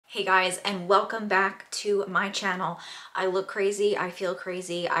Hey guys, and welcome back to my channel. I look crazy, I feel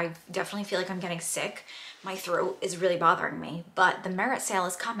crazy, I definitely feel like I'm getting sick. My throat is really bothering me, but the Merit sale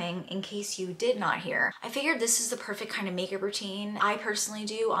is coming in case you did not hear. I figured this is the perfect kind of makeup routine I personally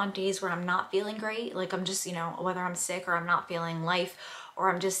do on days where I'm not feeling great. Like I'm just, whether I'm sick or I'm not feeling life, or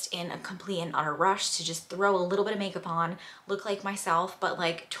I'm just in a complete and utter rush to just throw a little bit of makeup on, look like myself, but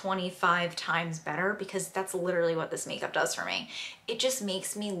like 25 times better, because that's literally what this makeup does for me. It just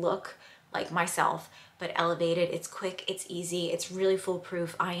makes me look like myself, but elevated. It's quick, it's easy, it's really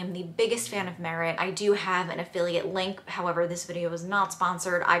foolproof. I am the biggest fan of Merit. I do have an affiliate link. However, this video is not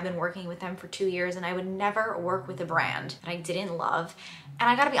sponsored. I've been working with them for 2 years and I would never work with a brand that I didn't love. And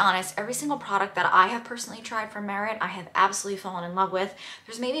I gotta be honest, every single product that I have personally tried from Merit, I have absolutely fallen in love with.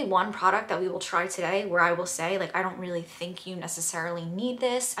 There's maybe one product that we will try today where I will say, like, I don't really think you necessarily need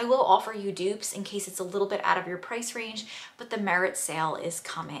this. I will offer you dupes in case it's a little bit out of your price range, but the Merit sale is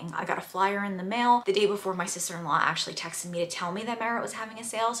coming. I got a flyer in the mail the day before my sister-in-law actually texted me to tell me that Merit was having a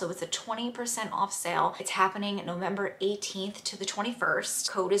sale. So it's a 20% off sale. It's happening November 18th to the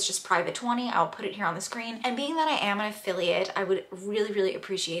 21st. Code is just private20. I'll put it here on the screen. And being that I am an affiliate, I would really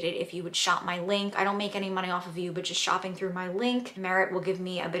appreciate it if you would shop my link. I don't make any money off of you, but just shopping through my link, Merit will give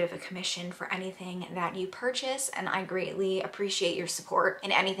me a bit of a commission for anything that you purchase, and I greatly appreciate your support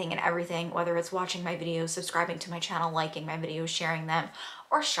in anything and everything, whether it's watching my videos, subscribing to my channel, liking my videos, sharing them,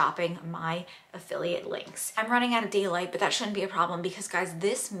 or shopping my affiliate links. I'm running out of daylight, but that shouldn't be a problem because guys,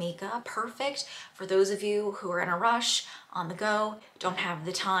 this makeup, perfect for those of you who are in a rush, on the go, don't have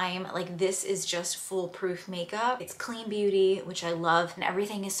the time. Like, this is just foolproof makeup. It's clean beauty, which I love, and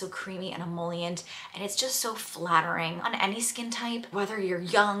everything is so creamy and emollient, and it's just so flattering on any skin type, whether you're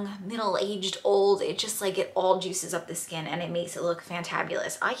young, middle-aged, old. It just like, it all juices up the skin and it makes it look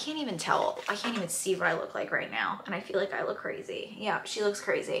fantabulous. I can't even see what I look like right now, and I feel like I look crazy. Yeah, she looks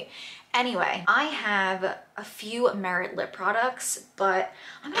crazy. Anyway, I have a few Merit lip products, but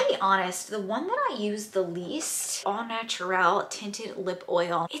I'm gonna be honest, the one that I use the least, Au Naturel Tinted Lip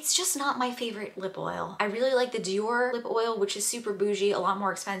Oil, it's just not my favorite lip oil. I really like the Dior lip oil, which is super bougie, a lot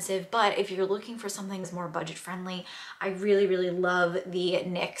more expensive, but if you're looking for something that's more budget friendly, I really love the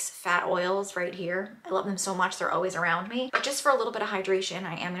NYX Fat Oils right here. I love them so much, they're always around me. But just for a little bit of hydration,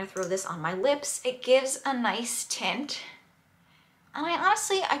 I am gonna throw this on my lips. It gives a nice tint. And I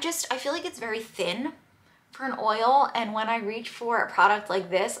honestly, I feel like it's very thin for an oil, and when I reach for a product like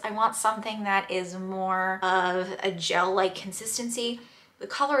this, I want something that is more of a gel-like consistency. The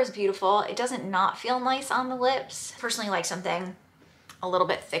color is beautiful. It doesn't not feel nice on the lips. Personally, like something a little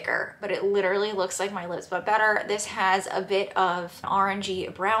bit thicker, but it literally looks like my lips, but better. This has a bit of an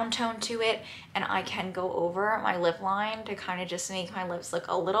orangey brown tone to it, and I can go over my lip line to kind of just make my lips look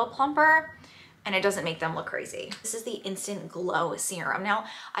a little plumper, and it doesn't make them look crazy. This is the Instant Glow Serum. Now,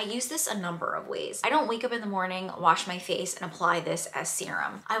 I use this a number of ways. I don't wake up in the morning, wash my face, and apply this as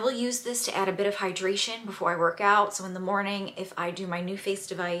serum. I will use this to add a bit of hydration before I work out. So in the morning, if I do my new face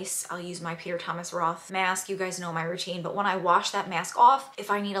device, I'll use my Peter Thomas Roth mask. You guys know my routine, but when I wash that mask off, if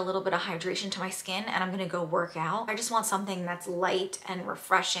I need a little bit of hydration to my skin and I'm gonna go work out, I just want something that's light and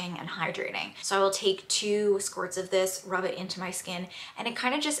refreshing and hydrating. So I will take 2 squirts of this, rub it into my skin, and it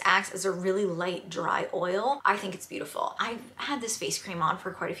kind of just acts as a really light dry oil. I think it's beautiful. I've had this face cream on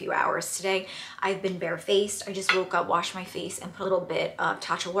for quite a few hours today. I've been barefaced. I just woke up, washed my face, and put a little bit of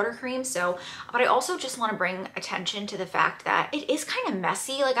Tatcha water cream. But I also just want to bring attention to the fact that it is kind of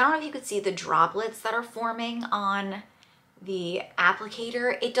messy. Like, I don't know if you could see the droplets that are forming on the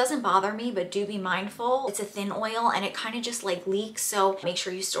applicator. It doesn't bother me, but do be mindful. It's a thin oil and it kind of just like leaks, so make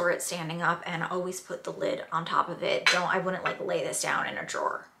sure you store it standing up and always put the lid on top of it. I wouldn't like lay this down in a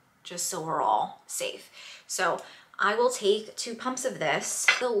drawer, just so we're all safe. So I will take 2 pumps of this,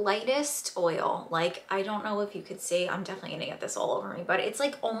 the lightest oil. Like, I don't know if you could see, I'm definitely gonna get this all over me, but it's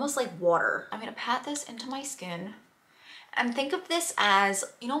like almost like water. I'm gonna pat this into my skin and think of this as,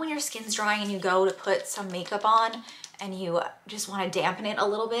 when your skin's dry and you go to put some makeup on and you just wanna dampen it a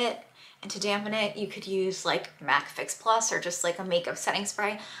little bit. And to dampen it, you could use like MAC Fix Plus or just like a makeup setting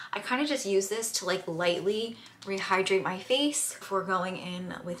spray. I kind of just use this to like lightly rehydrate my face before going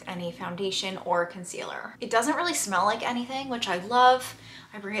in with any foundation or concealer. It doesn't really smell like anything, which I love.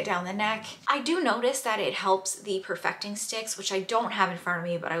 I bring it down the neck. I do notice that it helps the perfecting sticks, which I don't have in front of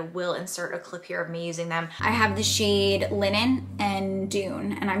me, but I will insert a clip here of me using them. I have the shade Linen and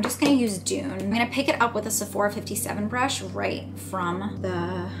Dune, and I'm just gonna use Dune. I'm gonna pick it up with a Sephora 57 brush right from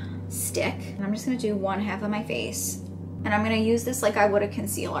the stick, and I'm just gonna do 1/2 of my face, and I'm gonna use this like I would a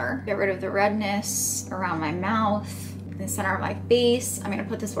concealer. Get rid of the redness around my mouth, in the center of my face. I'm gonna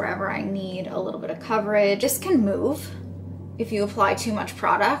put this wherever I need a little bit of coverage. This can move if you apply too much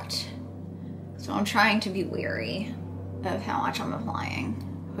product. So I'm trying to be wary of how much I'm applying.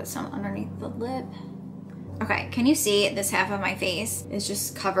 Put some underneath the lip. Okay, can you see this half of my face is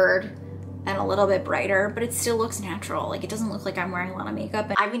just covered and a little bit brighter, but it still looks natural. Like, it doesn't look like I'm wearing a lot of makeup.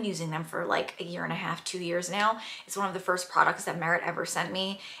 And I've been using them for like a year and a half, 2 years now. It's one of the first products that Merit ever sent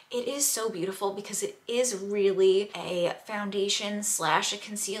me. It is so beautiful because it is really a foundation slash a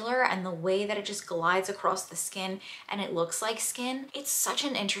concealer, and the way that it just glides across the skin and it looks like skin. It's such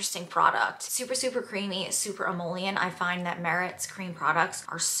an interesting product. Super, super creamy, super emollient. I find that Merit's cream products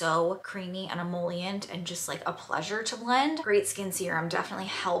are so creamy and emollient and just like a pleasure to blend. Great Skin Serum definitely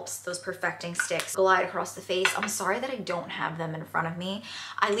helps those perfecting sticks glide across the face. I'm sorry that I don't have them in front of me.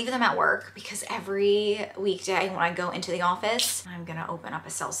 I leave them at work because every weekday when I go into the office, I'm gonna open up a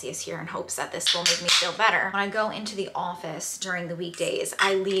Celsius here in hopes that this will make me feel better. When I go into the office during the weekdays,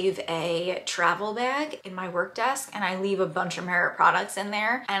 I leave a travel bag in my work desk and I leave a bunch of Merit products in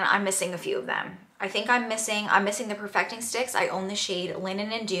there, and I'm missing a few of them. I think I'm missing the Perfecting Sticks. I own the shade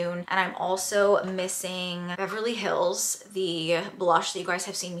Linen and Dune, and I'm also missing Beverly Hills, the blush that you guys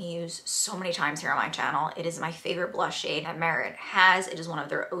have seen me use so many times here on my channel. It is my favorite blush shade that Merit has. It is one of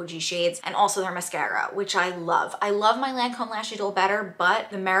their OG shades, and also their mascara, which I love. I love my Lancome Lash Idole better,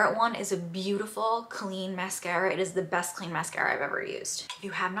 but the Merit one is a beautiful, clean mascara. It is the best clean mascara I've ever used. If you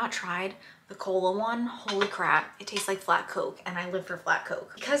have not tried the cola one, holy crap, it tastes like flat Coke, and I live for flat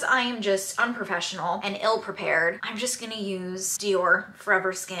Coke. Because I am just unprofessional and ill-prepared, I'm just gonna use Dior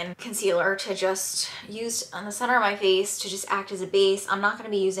Forever Skin Concealer to just use on the center of my face to just act as a base. I'm not gonna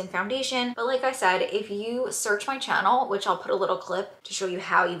be using foundation, but like I said, if you search my channel, which I'll put a little clip to show you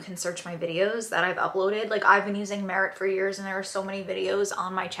how you can search my videos that I've uploaded. Like, I've been using Merit for years, and there are so many videos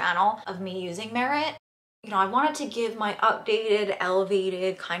on my channel of me using Merit. You know, I wanted to give my updated,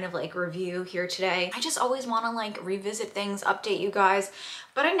 elevated kind of like review here today. I just always want to like revisit things, update you guys,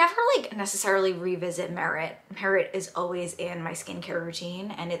 but I never like necessarily revisit Merit. Merit is always in my skincare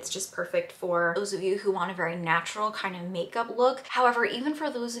routine, and it's just perfect for those of you who want a very natural kind of makeup look. However, even for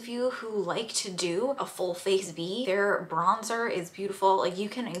those of you who like to do a full face V, their bronzer is beautiful. Like, you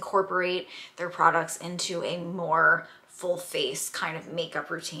can incorporate their products into a more full face kind of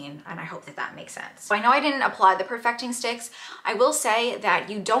makeup routine, and I hope that that makes sense. So I know I didn't apply the Perfecting Sticks. I will say that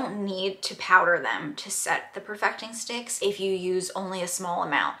you don't need to powder them to set the Perfecting Sticks if you use only a small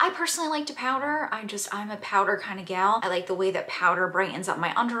amount. I personally like to powder. I'm a powder kind of gal. I like the way that powder brightens up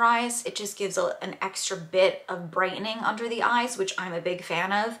my under eyes. It just gives an extra bit of brightening under the eyes, which I'm a big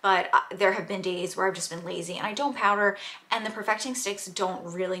fan of, but there have been days where I've just been lazy and I don't powder, and the Perfecting Sticks don't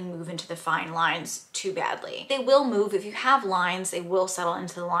really move into the fine lines too badly. They will move if you have lines, they will settle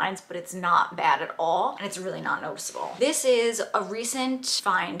into the lines, but it's not bad at all, and it's really not noticeable. This is a recent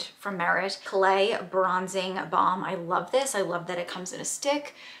find from Merit, Clay Bronzing Balm. I love this. I love that it comes in a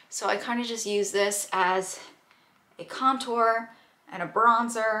stick, so I kind of just use this as a contour and a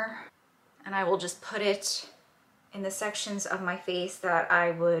bronzer, and I will just put it in the sections of my face that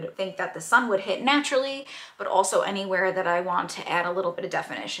I would think that the sun would hit naturally, but also anywhere that I want to add a little bit of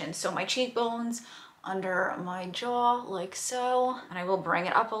definition. So my cheekbones, under my jaw like so, and I will bring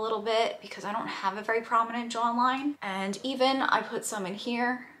it up a little bit because I don't have a very prominent jawline, and even I put some in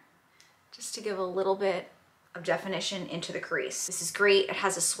here just to give a little bit of definition into the crease. This is great. It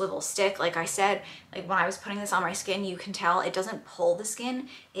has a swivel stick. Like I said, like when I was putting this on my skin, you can tell it doesn't pull the skin.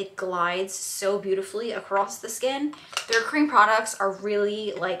 It glides so beautifully across the skin. Their cream products are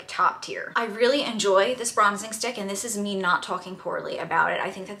really like top tier. I really enjoy this bronzing stick, and this is me not talking poorly about it. I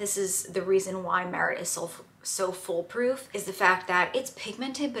think that this is the reason why Merit is so foolproof, is the fact that it's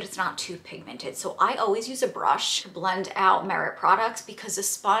pigmented, but it's not too pigmented. So I always use a brush to blend out Merit products because a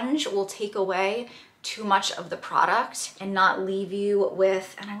sponge will take away too much of the product and not leave you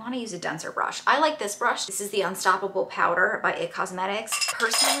with, and I want to use a denser brush. I like this brush. This is the Unstoppable Powder by It Cosmetics.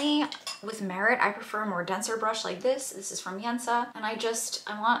 Personally, with Merit, I prefer a more denser brush like this. This is from Yensa, and I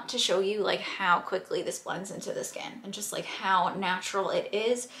want to show you like how quickly this blends into the skin and just like how natural it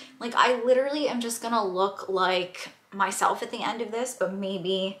is. Like, I literally am just gonna look like myself at the end of this, but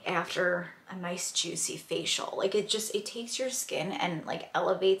maybe after a nice juicy facial. Like, it takes your skin and like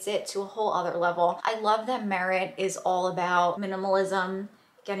elevates it to a whole other level. I love that Merit is all about minimalism,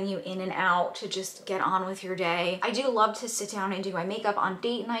 getting you in and out to just get on with your day. I do love to sit down and do my makeup on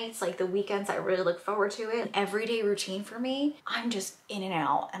date nights, like the weekends. I really look forward to it. An everyday routine for me, I'm just in and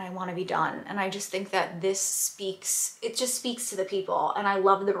out and I want to be done. And I just think that this speaks to the people, and I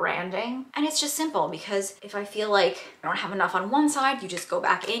love the branding. And it's just simple, because if I feel like I don't have enough on one side, you just go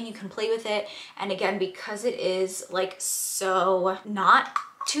back in, you can play with it. And again, because it is like so not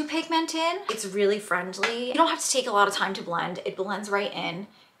too pigmented. It's really friendly. You don't have to take a lot of time to blend. It blends right in.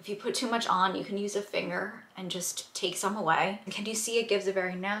 If you put too much on, you can use a finger and just take some away. And can you see it gives a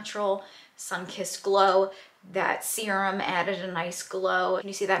very natural sun-kissed glow? That serum added a nice glow. Can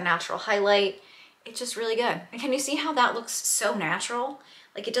you see that natural highlight? It's just really good. And can you see how that looks so natural?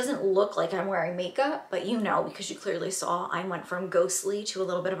 Like it doesn't look like I'm wearing makeup, but you know, because you clearly saw I went from ghostly to a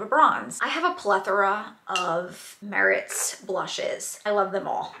little bit of a bronze. I have a plethora of Merit's blushes. I love them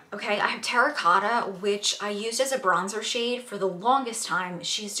all. Okay, I have Terracotta, which I used as a bronzer shade for the longest time.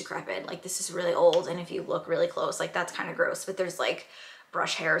 She's decrepit. Like this is really old, and if you look really close, like that's kind of gross, but there's like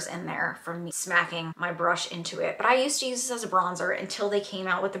brush hairs in there from me smacking my brush into it. But I used to use this as a bronzer until they came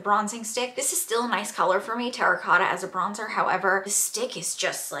out with the bronzing stick. This is still a nice color for me, Terracotta as a bronzer. However, the stick is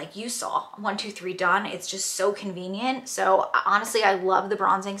just like you saw, 1, 2, 3 done. It's just so convenient. So honestly, I love the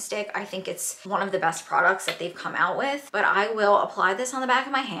bronzing stick. I think it's one of the best products that they've come out with. But I will apply this on the back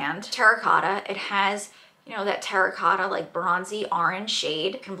of my hand. Terracotta, it has, you know, that terracotta like bronzy orange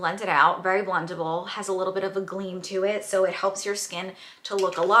shade. You can blend it out, very blendable, has a little bit of a gleam to it, so it helps your skin to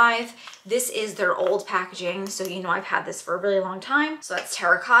look alive. This is their old packaging, so you know I've had this for a really long time. So that's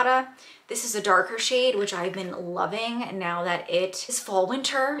Terracotta. This is a darker shade, which I've been loving now that it is fall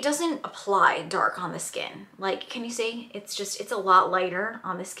winter. It doesn't apply dark on the skin. Like, can you see? It's a lot lighter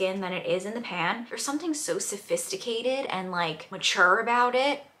on the skin than it is in the pan. There's something so sophisticated and like mature about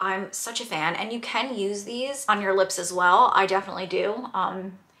it. I'm such a fan, and you can use these on your lips as well. I definitely do.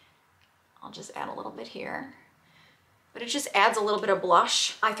 I'll just add a little bit here. But it just adds a little bit of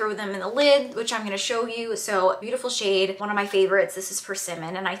blush. I throw them in the lid, which I'm gonna show you. So beautiful shade, one of my favorites. This is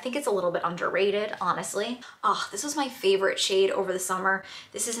Persimmon, and I think it's a little bit underrated, honestly. Oh, this was my favorite shade over the summer.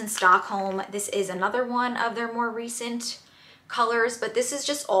 This is in Stockholm. This is another one of their more recent colors, but this is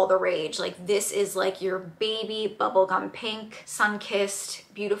just all the rage. Like this is like your baby bubblegum pink,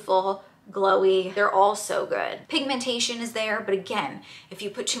 sun-kissed, beautiful, glowy. They're all so good. Pigmentation is there, but again, if you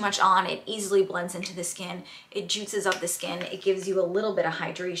put too much on, it easily blends into the skin. It juices up the skin. It gives you a little bit of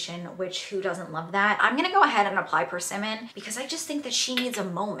hydration, which who doesn't love that? I'm gonna go ahead and apply Persimmon because I just think that she needs a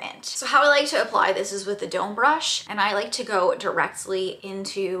moment. So how I like to apply this is with the dome brush, and I like to go directly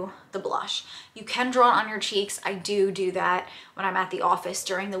into the blush. You can draw it on your cheeks. I do that when I'm at the office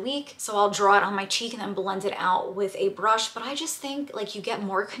during the week. So I'll draw it on my cheek and then blend it out with a brush. But I just think like you get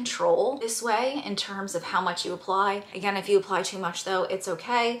more control this way in terms of how much you apply. Again, if you apply too much though, it's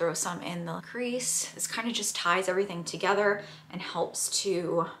okay. Throw some in the crease. This kind of just ties everything together and helps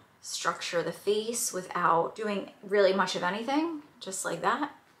to structure the face without doing really much of anything, just like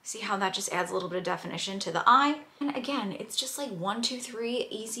that. See how that just adds a little bit of definition to the eye? And again, it's just like 1, 2, 3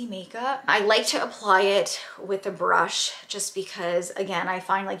 easy makeup. I like to apply it with a brush just because, again, I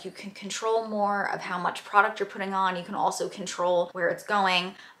find like you can control more of how much product you're putting on. You can also control where it's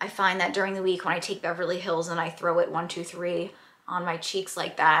going. I find that during the week when I take Beverly Hills and I throw it 1, 2, 3 on my cheeks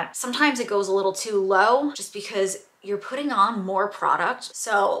like that, sometimes it goes a little too low just because you're putting on more product.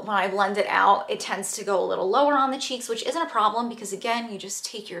 So when I blend it out, it tends to go a little lower on the cheeks, which isn't a problem because again, you just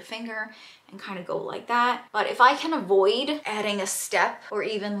take your finger and kind of go like that. But if I can avoid adding a step or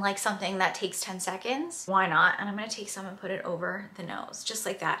even like something that takes 10 seconds, why not? And I'm gonna take some and put it over the nose, just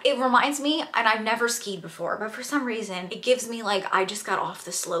like that. It reminds me, and I've never skied before, but for some reason, it gives me like I just got off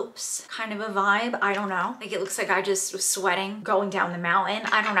the slopes kind of a vibe. I don't know. Like it looks like I just was sweating going down the mountain.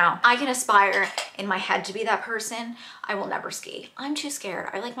 I don't know. I can aspire in my head to be that person. I will never ski. I'm too scared.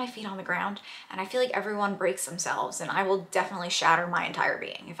 I like my feet on the ground, and I feel like everyone breaks themselves, and I will definitely shatter my entire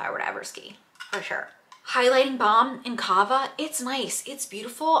being if I were to ever ski. For sure. Highlighting balm in Cava, it's nice, it's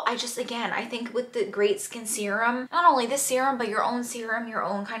beautiful. I just, again, I think with the Great Skin Serum, not only this serum, but your own serum, your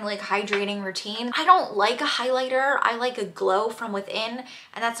own kind of like hydrating routine. I don't like a highlighter, I like a glow from within.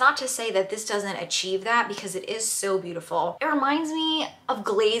 And that's not to say that this doesn't achieve that because it is so beautiful. It reminds me of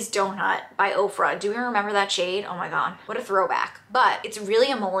Glazed Donut by Ofra. Do we remember that shade? Oh my God, what a throwback. But it's really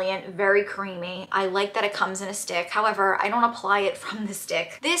emollient, very creamy. I like that it comes in a stick. However, I don't apply it from the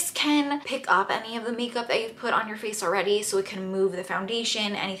stick. This can pick up any of the makeup that you've put on your face already, so it can move the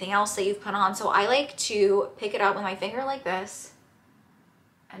foundation, anything else that you've put on. So I like to pick it up with my finger like this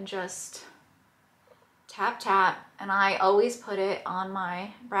and just tap tap, and I always put it on my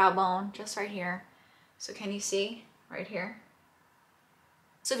brow bone just right here. So can you see right here?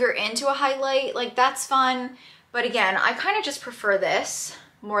 So if you're into a highlight, like that's fun, but again, I kind of just prefer this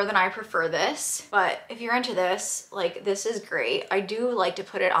more than I prefer this. But if you're into this, like this is great. I do like to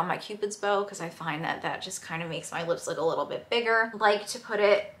put it on my Cupid's bow because I find that that just kind of makes my lips look a little bit bigger. Like to put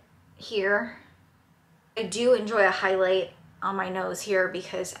it here. I do enjoy a highlight on my nose here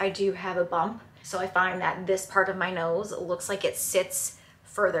because I do have a bump. So I find that this part of my nose looks like it sits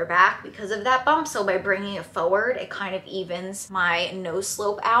further back because of that bump. So by bringing it forward, it kind of evens my nose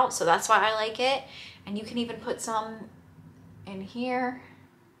slope out. So that's why I like it. And you can even put some in here.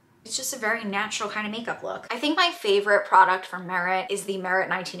 It's just a very natural kind of makeup look. I think my favorite product from Merit is the Merit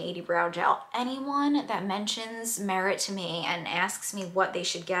 1980 Brow Gel. Anyone that mentions Merit to me and asks me what they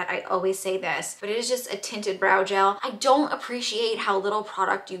should get, I always say this, but it is just a tinted brow gel. I don't appreciate how little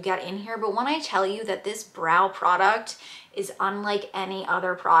product you get in here, but when I tell you that this brow product is unlike any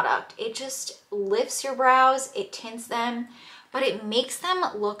other product, it just lifts your brows, it tints them, but it makes them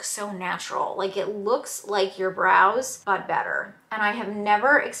look so natural. Like it looks like your brows, but better. And I have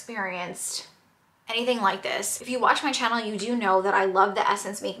never experienced anything like this. If you watch my channel, you do know that I love the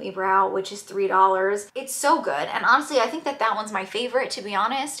Essence Make Me Brow, which is $3. It's so good. And honestly, I think that that one's my favorite, to be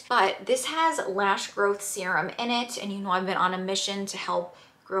honest. But this has lash growth serum in it. And you know, I've been on a mission to help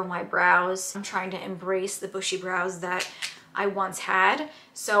grow my brows. I'm trying to embrace the bushy brows that I once had.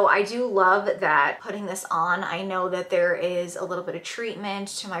 So I do love that putting this on, I know that there is a little bit of treatment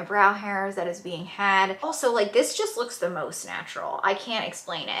to my brow hairs that is being had. Also, like, this just looks the most natural. I can't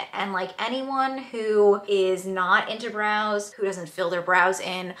explain it. And like anyone who is not into brows, who doesn't fill their brows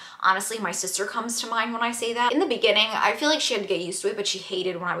in, honestly, my sister comes to mind when I say that. In the beginning, I feel like she had to get used to it, but she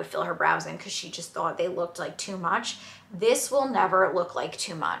hated when I would fill her brows in because she just thought they looked like too much. This will never look like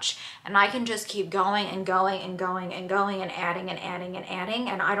too much. And I can just keep going and going and going and going and adding and adding and adding.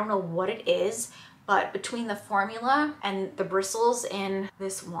 And I don't know what it is, but between the formula and the bristles in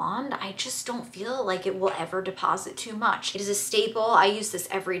this wand, I just don't feel like it will ever deposit too much. It is a staple. I use this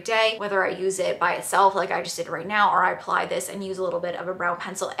every day, whether I use it by itself like I just did right now, or I apply this and use a little bit of a brow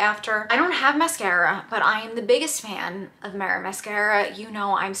pencil after. I don't have mascara, but I am the biggest fan of Merit mascara. You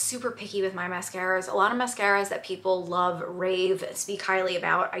know, I'm super picky with my mascaras. A lot of mascaras that people love, rave, speak highly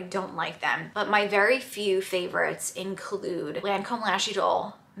about, I don't like them. But my very few favorites include Lancome Lash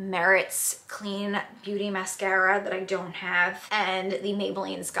Idole, Merit's Clean Beauty Mascara that I don't have, and the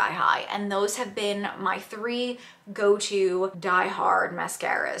Maybelline Sky High. And those have been my three go-to die-hard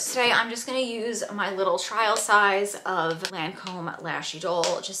mascaras. Today I'm just gonna use my little trial size of Lancome Lash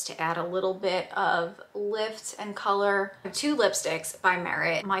Idole just to add a little bit of lift and color. I have two lipsticks by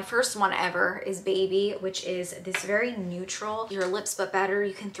Merit. My first one ever is Baby, which is this very neutral, your lips but better.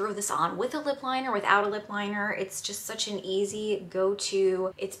 You can throw this on with a lip liner, without a lip liner. It's just such an easy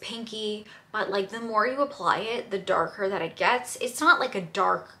go-to. It's pinky, but like the more you apply it, the darker that it gets. It's not like a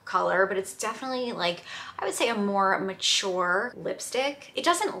dark color, but it's definitely like, I would say, a more mature lipstick. It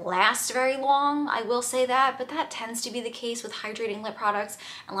doesn't last very long, I will say that, but that tends to be the case with hydrating lip products,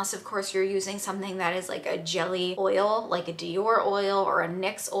 unless of course you're using something that is like a jelly oil, like a Dior oil or a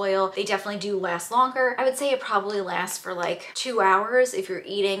NYX oil. They definitely do last longer. I would say it probably lasts for like 2 hours. If you're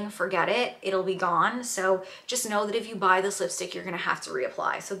eating, forget it, it'll be gone. So just know that if you buy this lipstick, you're gonna have to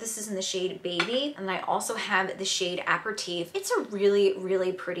reapply. So this is in the shade Baby, and I also have the shade Aperitif. It's a really,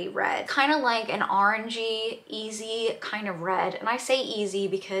 really pretty red, kind of like an orangey, easy kind of red. And I say easy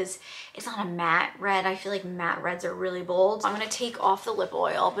because it's not a matte red. I feel like matte reds are really bold. I'm gonna take off the lip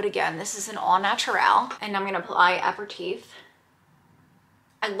oil, but again, this is an all natural, and I'm gonna apply Aperitif.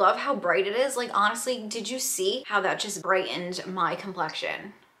 I love how bright it is. Like, honestly, did you see how that just brightened my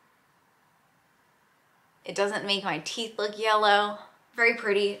complexion? It doesn't make my teeth look yellow. Very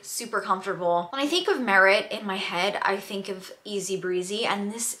pretty, super comfortable. When I think of Merit in my head, I think of Easy Breezy,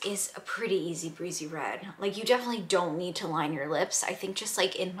 and this is a pretty easy breezy red. Like, you definitely don't need to line your lips. I think just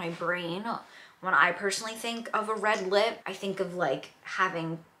like in my brain, when I personally think of a red lip, I think of like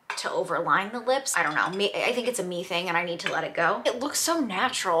having to overline the lips. I don't know, I think it's a me thing and I need to let it go. It looks so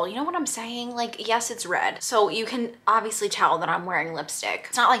natural, you know what I'm saying? Like, yes, it's red, so you can obviously tell that I'm wearing lipstick.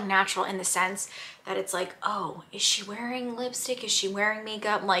 It's not like natural in the sense that it's like, oh, is she wearing lipstick? Is she wearing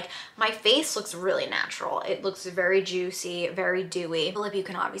makeup? Like, my face looks really natural. It looks very juicy, very dewy. The lip, you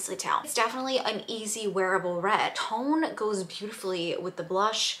can obviously tell. It's definitely an easy wearable red. Tone goes beautifully with the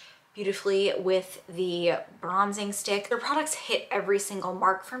blush, beautifully with the bronzing stick. Their products hit every single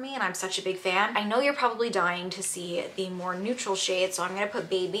mark for me, and I'm such a big fan. I know you're probably dying to see the more neutral shade, so I'm gonna put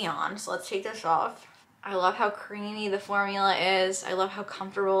Baby on. So let's take this off. I love how creamy the formula is. I love how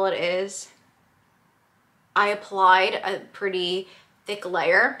comfortable it is. I applied a pretty thick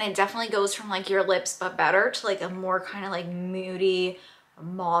layer, and it definitely goes from like your lips but better to like a more kind of like moody,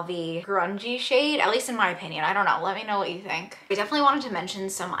 mauvey, grungy shade, at least in my opinion. I don't know, let me know what you think. I definitely wanted to mention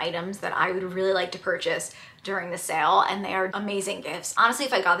some items that I would really like to purchase during the sale, and they are amazing gifts. Honestly,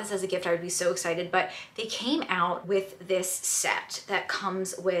 if I got this as a gift, I would be so excited, but they came out with this set that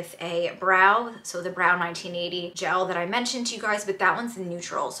comes with a brow, so the Brow 1980 gel that I mentioned to you guys, but that one's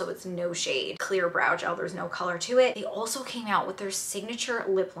neutral, so it's no shade. Clear brow gel, there's no color to it. They also came out with their signature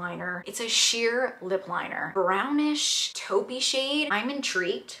lip liner. It's a sheer lip liner, brownish taupey shade. I'm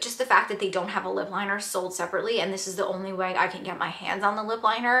intrigued. Just the fact that they don't have a lip liner sold separately, and this is the only way I can get my hands on the lip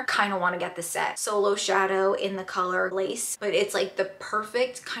liner, kind of want to get the set. Solo shadow in the color Lace, but it's like the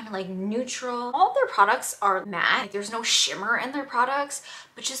perfect kind of like neutral. All their products are matte. Like, there's no shimmer in their products,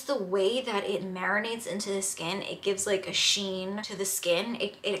 but just the way that it marinates into the skin, it gives like a sheen to the skin.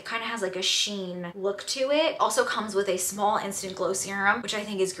 It kind of has like a sheen look to it. Also comes with a small instant glow serum, which I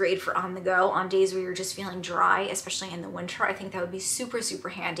think is great for on the go on days where you're just feeling dry, especially in the winter. I think that would be super, super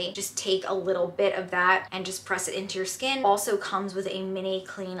handy. Just take a little bit of that and just press it into your skin. Also comes with a mini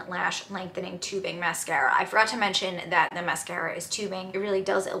clean lash lengthening tubing mascara. I forgot to mention that the mascara is tubing. It really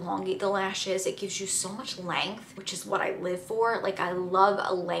does elongate the lashes. It gives you so much length, which is what I live for. Like, I love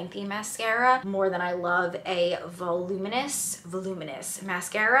a lengthy mascara more than I love a voluminous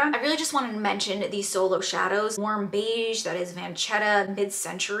mascara. I really just wanted to mention these solo shadows. Warm beige, that is Vanchetta.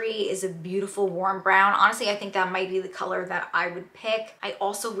 Mid-century is a beautiful warm brown. Honestly, I think that might be the color that I would pick. I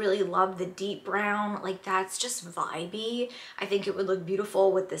also really love the deep brown. Like, that's just vibey. I think it would look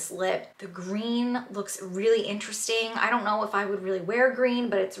beautiful with this lip. The green looks really interesting. I don't know if I would really wear green,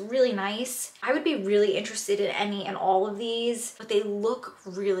 but it's really nice. I would be really interested in any and all of these, but they look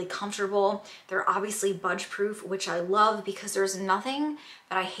really comfortable. They're obviously budge proof, which I love, because there's nothing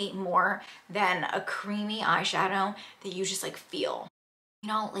that I hate more than a creamy eyeshadow that you just like feel. You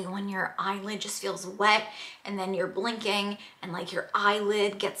know, like when your eyelid just feels wet and then you're blinking and like your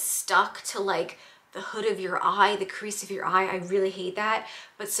eyelid gets stuck to like the hood of your eye, the crease of your eye. I really hate that.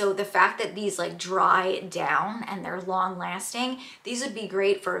 But so the fact that these like dry down and they're long lasting, these would be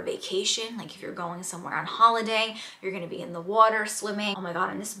great for a vacation. Like if you're going somewhere on holiday, you're gonna be in the water swimming. Oh my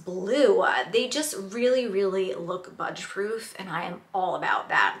God, and this blue, they just really, really look budge proof, and I am all about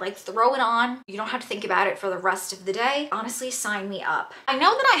that. Like, throw it on. You don't have to think about it for the rest of the day. Honestly, sign me up. I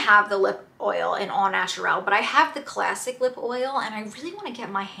know that I have the lip oil in All Natural, but I have the classic lip oil, and I really want to get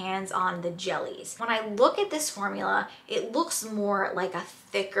my hands on the Gelées. When I look at this formula, it looks more like a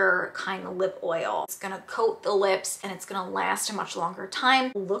thicker kind of lip oil. It's gonna coat the lips and it's gonna last a much longer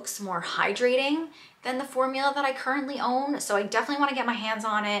time. Looks more hydrating than the formula that I currently own, so I definitely want to get my hands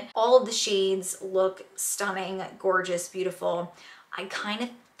on it. All of the shades look stunning, gorgeous, beautiful. I kind of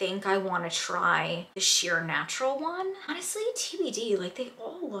think I want to try the sheer natural one. Honestly, TBD, like they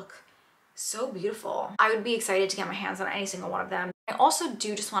all look so beautiful. I would be excited to get my hands on any single one of them. I also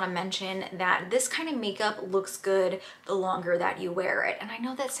do just want to mention that this kind of makeup looks good the longer that you wear it. And I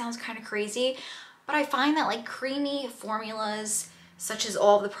know that sounds kind of crazy, but I find that like creamy formulas, such as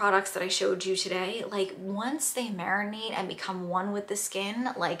all of the products that I showed you today, like once they marinate and become one with the skin,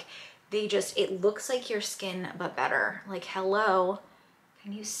 like they just, it looks like your skin, but better. Like, hello,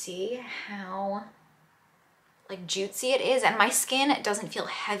 can you see how like juicy it is? And my skin doesn't feel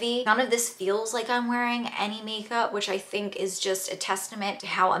heavy. None of this feels like I'm wearing any makeup, which I think is just a testament to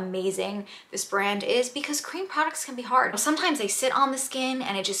how amazing this brand is, because cream products can be hard. Sometimes they sit on the skin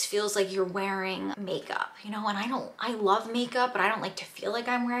and it just feels like you're wearing makeup, you know, and I love makeup, but I don't like to feel like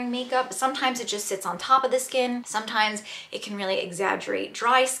I'm wearing makeup. But sometimes it just sits on top of the skin. Sometimes it can really exaggerate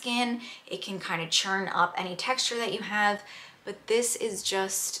dry skin. It can kind of churn up any texture that you have. But this is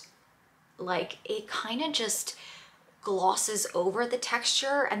just like, it kind of just glosses over the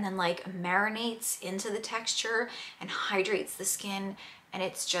texture and then like marinates into the texture and hydrates the skin. And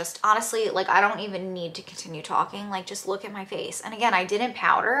it's just, honestly, like I don't even need to continue talking. Like, just look at my face. And again, I didn't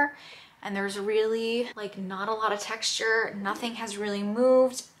powder, and there's really like not a lot of texture. Nothing has really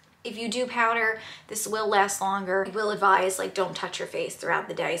moved. If you do powder, this will last longer. I will advise, like, don't touch your face throughout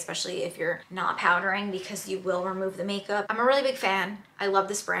the day, especially if you're not powdering, because you will remove the makeup. I'm a really big fan. I love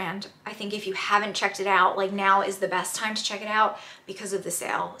this brand. I think if you haven't checked it out, like, now is the best time to check it out because of the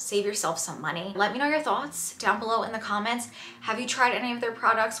sale. Save yourself some money. Let me know your thoughts down below in the comments. Have you tried any of their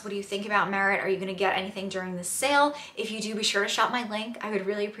products? What do you think about Merit? Are you gonna get anything during the sale? If you do, be sure to shop my link. I would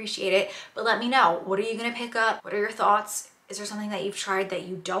really appreciate it. But let me know, what are you gonna pick up? What are your thoughts? Is there something that you've tried that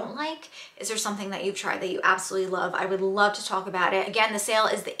you don't like? Is there something that you've tried that you absolutely love? I would love to talk about it. Again, the sale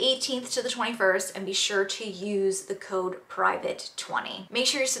is the 18th to the 21st, and be sure to use the code PRIVATE20. Make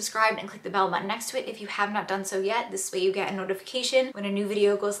sure you're subscribed and click the bell button next to it if you have not done so yet. This way you get a notification when a new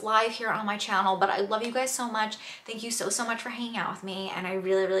video goes live here on my channel. But I love you guys so much. Thank you so much for hanging out with me, and I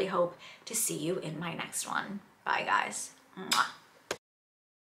really, really hope to see you in my next one. Bye, guys. Mwah.